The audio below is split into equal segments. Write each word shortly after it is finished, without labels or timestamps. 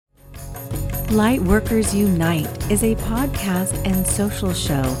Lightworkers Unite is a podcast and social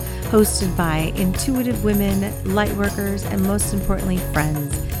show hosted by intuitive women, lightworkers, and most importantly,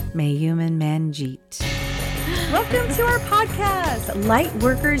 friends, Mayuman Manjeet. Welcome to our podcast,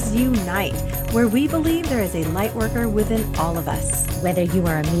 Lightworkers Unite, where we believe there is a lightworker within all of us. Whether you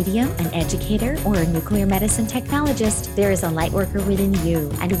are a medium, an educator, or a nuclear medicine technologist, there is a lightworker within you,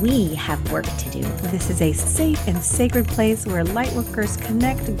 and we have work to do. This is a safe and sacred place where lightworkers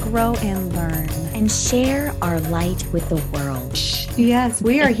connect, grow, and learn. And share our light with the world. Yes,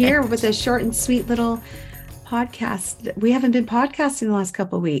 we are here with a short and sweet little podcast. We haven't been podcasting the last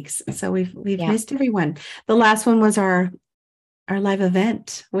couple of weeks, so we've missed everyone. The last one was our live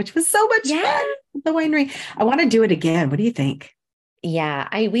event, which was so much fun at the winery. I want to do it again. What do you think? Yeah,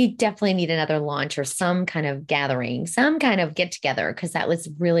 we definitely need another launch or some kind of gathering, some kind of get together, because that was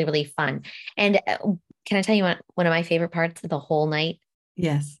really, really fun. And can I tell you one of my favorite parts of the whole night?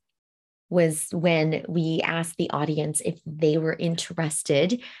 Yes. Was when we asked the audience if they were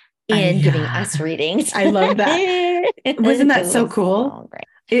interested in giving us readings. I love that. Wasn't that so cool?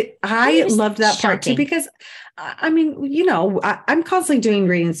 I loved that part too, because I mean, you know, I'm constantly doing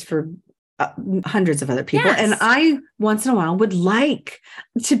readings for hundreds of other people. Yes. And I once in a while would like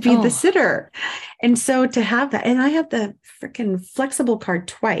to be the sitter. And so to have that, and I have the freaking flexible card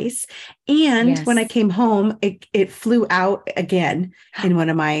twice. And when I came home, it flew out again in one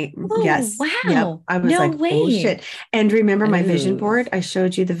of my, wow. Yep. I was oh shit. And remember my vision board? I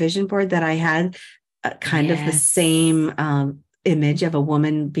showed you the vision board that I had kind of the same image of a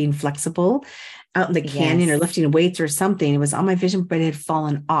woman being flexible out in the canyon or lifting weights or something. It was on my vision, but it had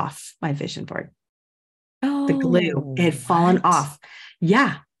fallen off my vision board. The glue had fallen off.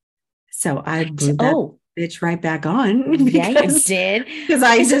 Yeah. So I blew that bitch right back on. Yeah, you did. Because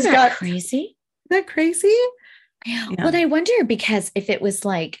I just got crazy. Isn't that crazy? Yeah. Well, I wonder, because if it was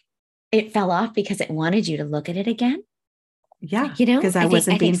like it fell off because it wanted you to look at it again. Yeah. You know, because I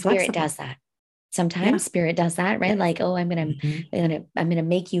wasn't being flexible. Spirit does that. Sometimes spirit does that, right? Like, I'm going to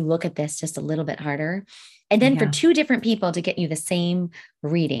make you look at this just a little bit harder. And then for two different people to get you the same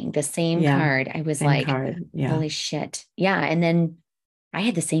reading, the same card, I was like, holy shit. Yeah. And then I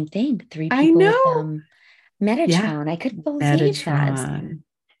had the same thing. 3 people with Metatron. I couldn't believe that.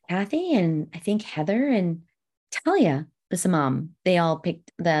 Kathy and I think Heather and Talia was the mom. They all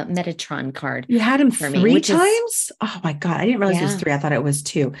picked the Metatron card. You had him 3 times? Oh my God. I didn't realize it was 3. I thought it was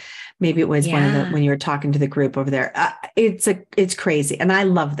 2. Maybe it was one of the, when you were talking to the group over there. It's crazy. And I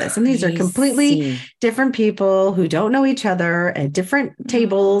love this. And these are completely different people who don't know each other at different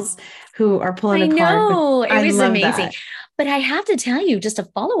tables who are pulling a card. No, it was amazing. That. But I have to tell you, just a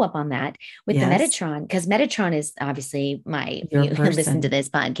follow up on that with the Metatron, because Metatron is obviously if you listen to this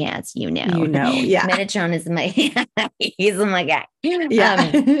podcast, Metatron is he's my guy.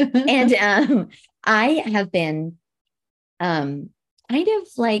 Yeah. And I have been kind of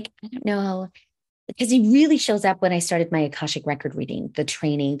like, I don't know, because he really shows up when I started my Akashic record reading, the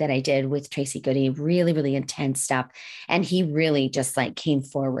training that I did with Tracy Goody, really, really intense stuff. And he really just like came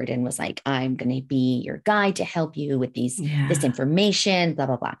forward and was like, I'm going to be your guide to help you with this information, blah,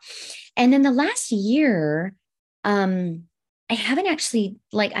 blah, blah. And then the last year, I haven't actually,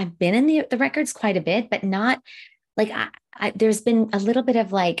 like, I've been in the records quite a bit, but not like, there's been a little bit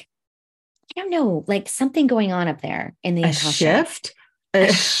of like, I don't know, like something going on up there in the Akashic. Shift?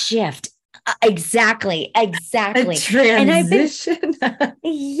 A shift. Exactly. A transition. And I've been,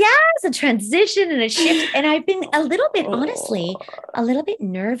 a transition and a shift. And I've been a little bit, honestly, a little bit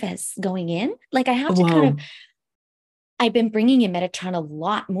nervous going in. Like I have to I've been bringing in Metatron a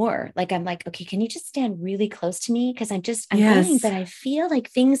lot more. Like, I'm like, okay, can you just stand really close to me? Because I'm going, but I feel like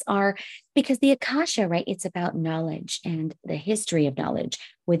things are, because the Akasha, right? It's about knowledge and the history of knowledge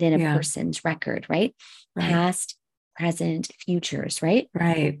within a person's record, right? Past, present, futures, right?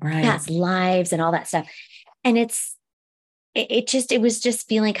 Right. Past lives and all that stuff. And it was just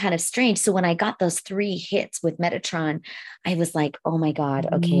feeling kind of strange. So when I got those 3 hits with Metatron, I was like, oh my God,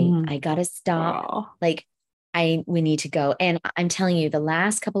 okay, I got to stop. Wow. Like we need to go. And I'm telling you, the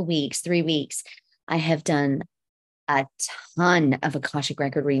last couple of weeks, 3 weeks, I have done a ton of Akashic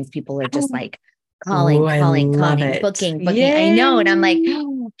record readings. People are just like calling, booking. Yay. I know. And I'm like,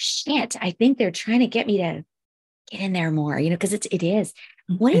 oh shit, I think they're trying to get me to get in there more, because it is.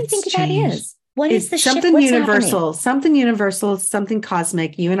 What do you think that is? What is the something universal, something universal, something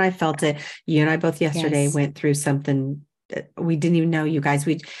cosmic. You and I felt it. You and I both yesterday went through something that we didn't even know, you guys.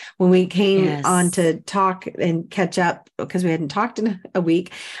 When we came on to talk and catch up, because we hadn't talked in a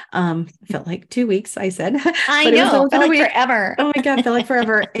week, felt like 2 weeks, I said. I know, it felt like forever. Oh my God, it felt like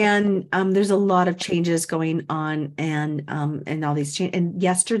forever. And there's a lot of changes going on and all these changes. And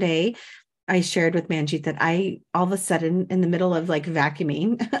yesterday, I shared with Manjeet that I all of a sudden in the middle of like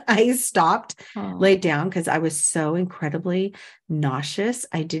vacuuming, I stopped, laid down because I was so incredibly nauseous.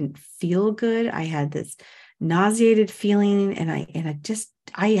 I didn't feel good. I had this nauseated feeling and I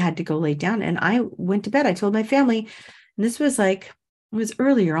had to go lay down and I went to bed. I told my family, and this was like, it was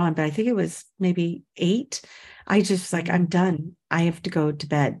earlier on, but I think it was maybe 8. I just was like, I'm done. I have to go to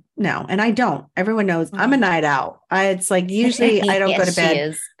bed now. And I don't. Everyone knows I'm a night owl. It's like usually I don't go to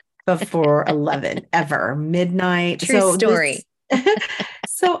bed before 11 ever, midnight. True story.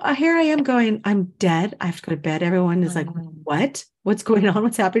 So here I am going, I'm dead. I have to go to bed. Everyone is like, what? What's going on?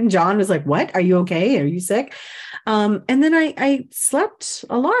 What's happening? John was like, what? Are you okay? Are you sick? And then I slept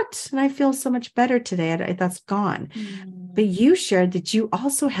a lot and I feel so much better today. That's gone. But you shared that you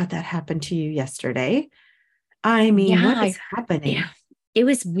also had that happen to you yesterday. I mean, what is happening? Yeah. It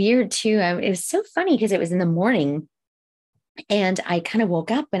was weird too. It was so funny because it was in the morning and I kind of woke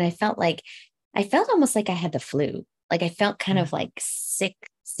up and I felt almost like I had the flu. Like I felt kind of like sick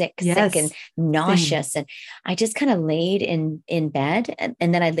and nauseous. Same. And I just kind of laid in bed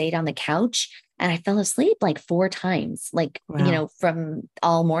and then I laid on the couch and I fell asleep like 4 times, like, from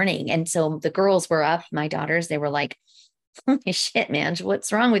all morning. And so the girls were up, my daughters, they were like, holy shit, man,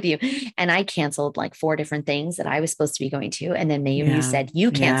 what's wrong with you? And I canceled like 4 different things that I was supposed to be going to. And then you said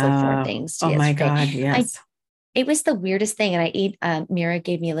you canceled 4 things. Oh my God. Yes. It was the weirdest thing. And Mira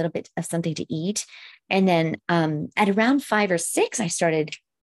gave me a little bit of something to eat. And then at around 5 or 6, I started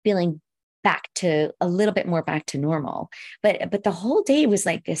feeling back to normal. But the whole day was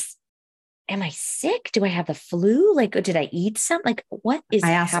like this. Am I sick? Do I have the flu? Like, did I eat something? Like, what is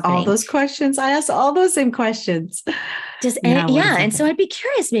happening? I asked all those questions. I asked all those same questions. And so I'd be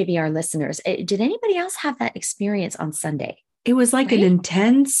curious, maybe our listeners, did anybody else have that experience on Sunday? It was like an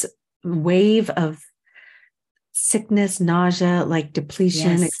intense wave of sickness, nausea, like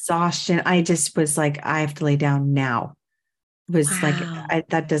depletion, exhaustion. I just was like, I have to lay down now. It was like,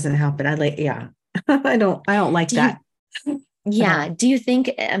 that doesn't happen. I don't like that. Yeah. Do you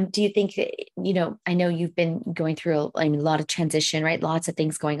think, I know you've been going through a lot of transition, right? Lots of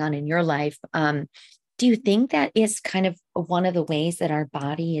things going on in your life. Do you think that is kind of one of the ways that our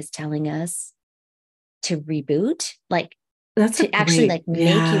body is telling us to reboot? Like make you sick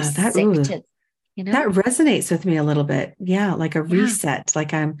to, That resonates with me a little bit. Yeah. Like a reset.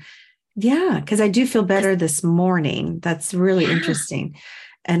 Like because I do feel better this morning. That's really interesting.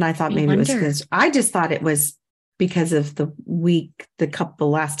 And I thought maybe it was because I just thought it was because of the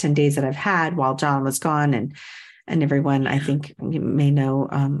last 10 days that I've had while John was gone and everyone, I think you may know,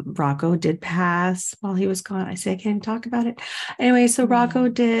 Rocco did pass while he was gone. I can't even talk about it. Anyway, so Rocco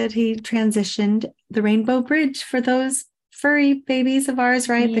he transitioned the Rainbow Bridge for those furry babies of ours,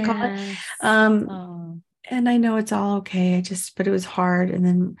 right? Yes. They call it. And I know it's all okay. But it was hard. And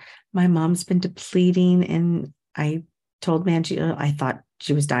then my mom's been depleting and I told Manjeet, I thought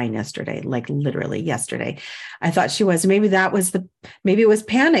she was dying yesterday, like literally yesterday. I thought she was. Maybe it was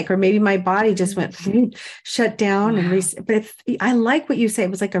panic, or maybe my body just went shut down and reset. But I like what you say, it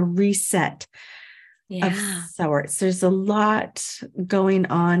was like a reset of sorts. There's a lot going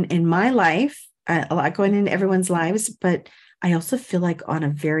on in my life, a lot going in everyone's lives, but I also feel like on a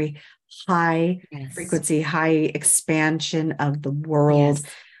very high frequency, high expansion of the world.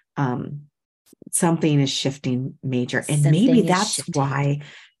 Something is shifting major. And maybe that's why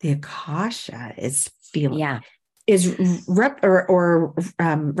the Akasha is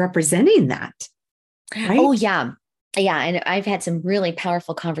representing that. Right? Oh, yeah. Yeah. And I've had some really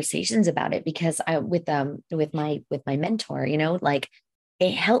powerful conversations about it because with my mentor, like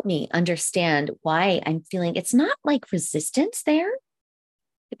it helped me understand why I'm feeling it's not like resistance there.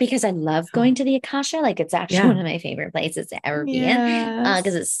 Because I love going to the Akasha. Like it's actually one of my favorite places to ever be in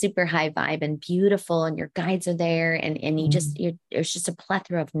because it's super high vibe and beautiful and your guides are there. And there's just a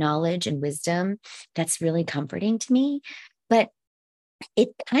plethora of knowledge and wisdom that's really comforting to me. But it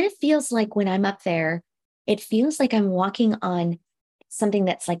kind of feels like when I'm up there, it feels like I'm walking on something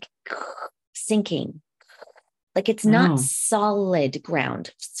that's like sinking. Like it's not solid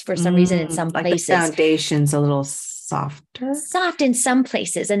ground for some reason in some places. The foundation's a little soft in some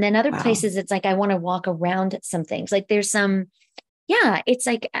places. And then other places, it's like, I want to walk around some things. Like there's some, it's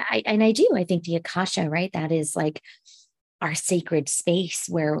like, I think the Akasha, right? That is like our sacred space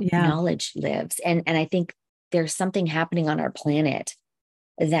where knowledge lives. And I think there's something happening on our planet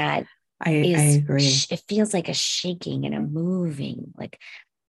that I agree. It feels like a shaking and a moving, like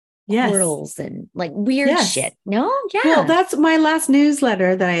portals and like weird shit. No? Yeah. Well, that's my last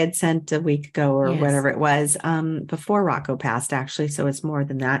newsletter that I had sent a week ago or whatever it was, before Rocco passed, actually. So it's more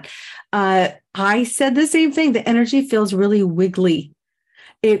than that. I said the same thing. The energy feels really wiggly.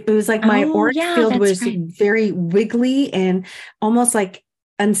 It was like my auric field was very wiggly and almost like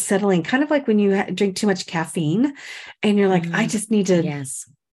unsettling, kind of like when you drink too much caffeine and you're like, I just need to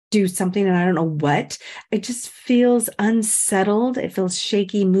do something and I don't know what. It just feels unsettled. It feels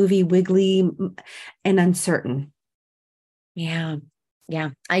shaky, movie, wiggly, and uncertain. Yeah. Yeah.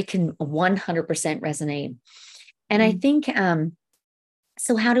 I can 100% resonate. And I think,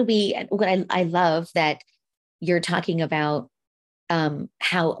 so how do we, what I love that you're talking about,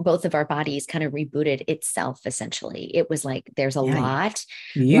 how both of our bodies kind of rebooted itself. Essentially, it was like there's a lot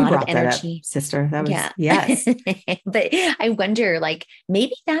of energy, up, sister. That was yes. But I wonder, like,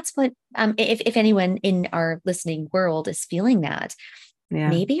 maybe that's what if anyone in our listening world is feeling that,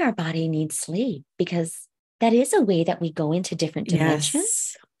 maybe our body needs sleep, because that is a way that we go into different dimensions.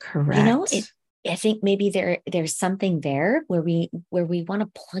 Yes, correct. You know, I think maybe there's something there where we want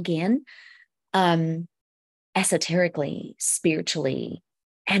to plug in. Esoterically, spiritually,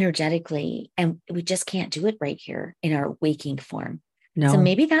 energetically, and we just can't do it right here in our waking form. No. So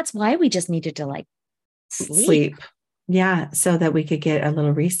maybe that's why we just needed to like sleep. Yeah, so that we could get a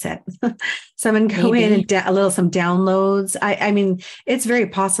little reset. Someone go in and some downloads. I mean, it's very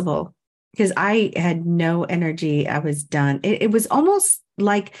possible, because I had no energy. I was done. It was almost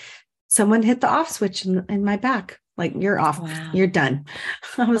like someone hit the off switch in my back. Like, you're off, you're done.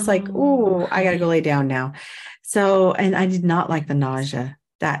 I was like, oh, I got to go lay down now. So, and I did not like the nausea.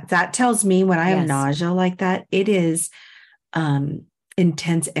 That tells me when I have nausea like that, it is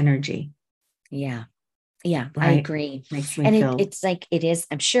intense energy. Yeah. Yeah, right? I agree. Makes me feel. It's like, it is,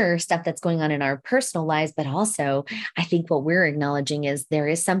 I'm sure, stuff that's going on in our personal lives, but also I think what we're acknowledging is there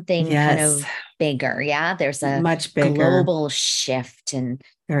is something kind of bigger. Yeah. There's a much bigger global shift, and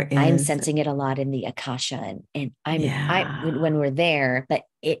I'm sensing it a lot in the Akasha, and when we're there, but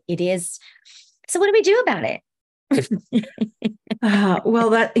it is. So what do we do about it?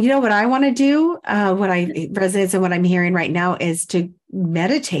 Well, what I want to do, what I resonates and what I'm hearing right now is to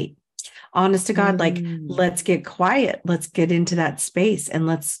meditate. Honest to God, like, let's get quiet. Let's get into that space, and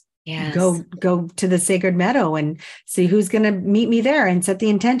let's go to the sacred meadow and see who's going to meet me there, and set the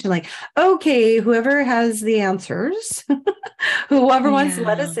intention. Like, okay, whoever has the answers, whoever wants to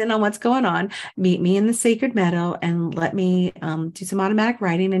let us in on what's going on, meet me in the sacred meadow and let me do some automatic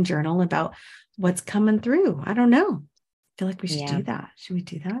writing and journal about what's coming through. I don't know. I feel like we should do that. Should we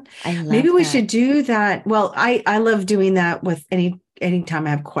do that? Maybe we should do that. Well, I love doing that with anytime I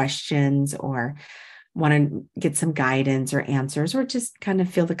have questions or want to get some guidance or answers, or just kind of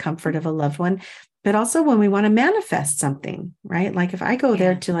feel the comfort of a loved one. But also when we want to manifest something, right? Like, if I go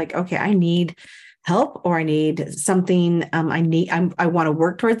there to like, okay, I need help, or I need something, I want to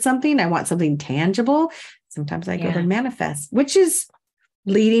work towards something. I want something tangible. Sometimes I go to manifest, which is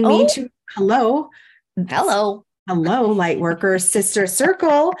leading me to hello, light worker, sister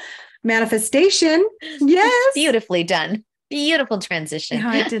circle, manifestation. Yes. Beautifully done. Beautiful transition. Yeah,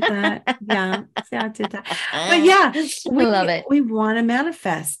 I did that. I did that. But we love it. We want to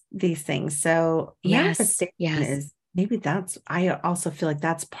manifest these things. So manifestation is, maybe that's, I also feel like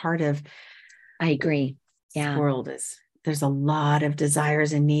that's part of, I agree. Yeah. World is, there's a lot of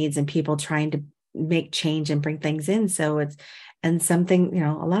desires and needs and people trying to make change and bring things in. So and something,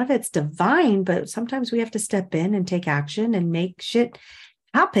 a lot of it's divine, but sometimes we have to step in and take action and make shit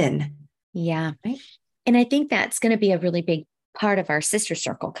happen. Yeah. Right? And I think that's going to be a really big part of our sister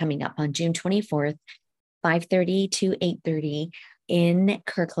circle coming up on June 24th, 5:30 to 8:30 in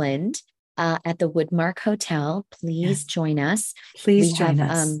Kirkland at the Woodmark Hotel. Please join us. Please join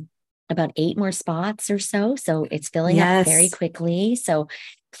us. About 8 more spots or so. So it's filling up very quickly. So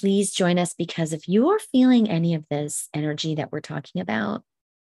please join us, because if you are feeling any of this energy that we're talking about,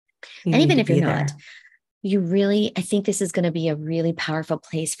 and even if you're not, I think this is going to be a really powerful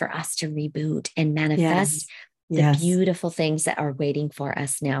place for us to reboot and manifest the beautiful things that are waiting for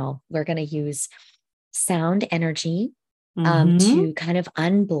us now. We're going to use sound energy to kind of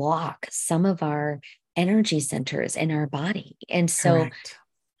unblock some of our energy centers in our body. And so,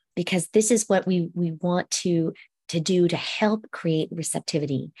 because this is what we want to do to help create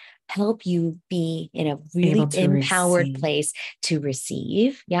receptivity, help you be in a really empowered place to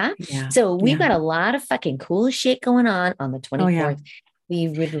receive. Yeah. So we've got a lot of fucking cool shit going on the 24th. We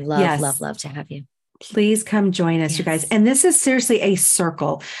would love to have you. Please come join us, you guys. And this is seriously a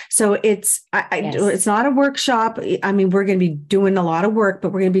circle. So it's not a workshop. I mean, we're going to be doing a lot of work,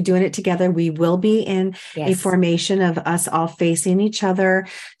 but we're going to be doing it together. We will be in a formation of us all facing each other.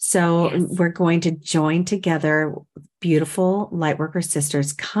 So we're going to join together beautiful Lightworker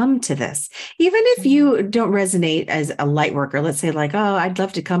sisters come to this. Even if you don't resonate as a Lightworker, let's say like, oh, I'd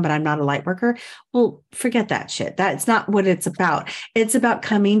love to come, but I'm not a Lightworker. Well, forget that shit. That's not what it's about. It's about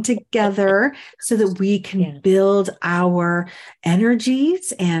coming together so that we can build our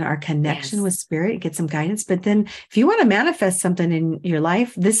energies and our connection with spirit, get some guidance. But then if you want to manifest something in your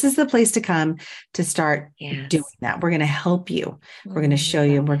life, this is the place to come to start doing that. We're going to help you. We're going to show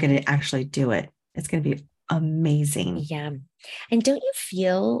you, and we're going to actually do it. It's going to be amazing. Yeah. And don't you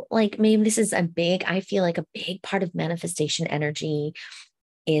feel like maybe this is I feel like a big part of manifestation energy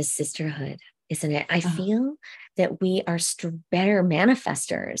is sisterhood, isn't it? I feel that we are better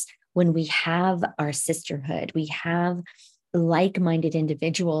manifestors when we have our sisterhood. We have like-minded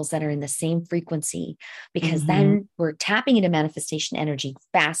individuals that are in the same frequency, because then we're tapping into manifestation energy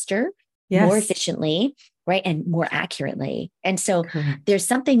faster, more efficiently, right? And more accurately. And so there's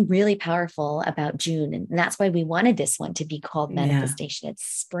something really powerful about June. And that's why we wanted this one to be called manifestation. It's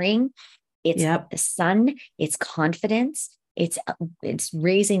spring. It's the sun. It's confidence. It's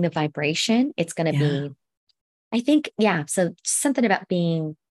raising the vibration. It's going to be, I think, so something about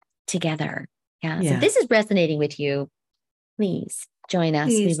being together. So if this is resonating with you, please join us.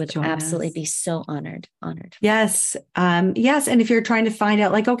 We would absolutely be so honored. Yes. Yes. And if you're trying to find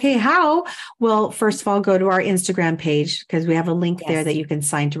out like, okay, how? Well, first of all, go to our Instagram page, because we have a link there that you can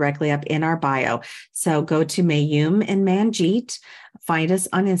sign directly up in our bio. So go to Mayum and Manjeet, find us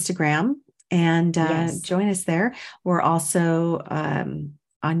on Instagram and join us there. We're also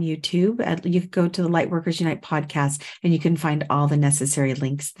on YouTube. You can go to the Lightworkers Unite podcast and you can find all the necessary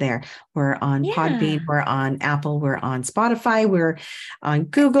links there. We're on Podbean, we're on Apple, we're on Spotify, we're on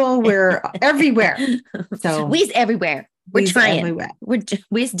Google, we're everywhere. So we's everywhere. We're trying. Everywhere.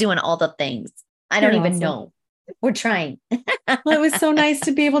 We're doing all the things. I don't even know. We're trying. Well, it was so nice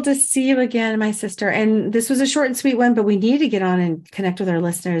to be able to see you again, my sister. And this was a short and sweet one, but we need to get on and connect with our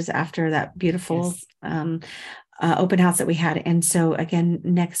listeners after that beautiful open house that we had. And so again,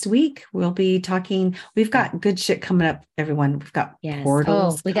 next week we'll be talking. We've got good shit coming up, everyone. We've got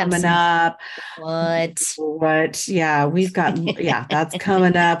portals coming up. What? Yeah, we've got, that's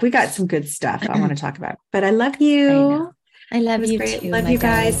coming up. We got some good stuff I want to talk about, but I love you. I love you too. Love you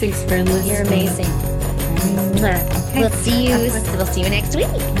guys. Thanks for listening. You're amazing. Okay. We'll see you next week.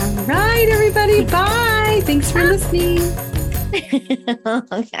 All right, everybody. Bye. Thanks for listening.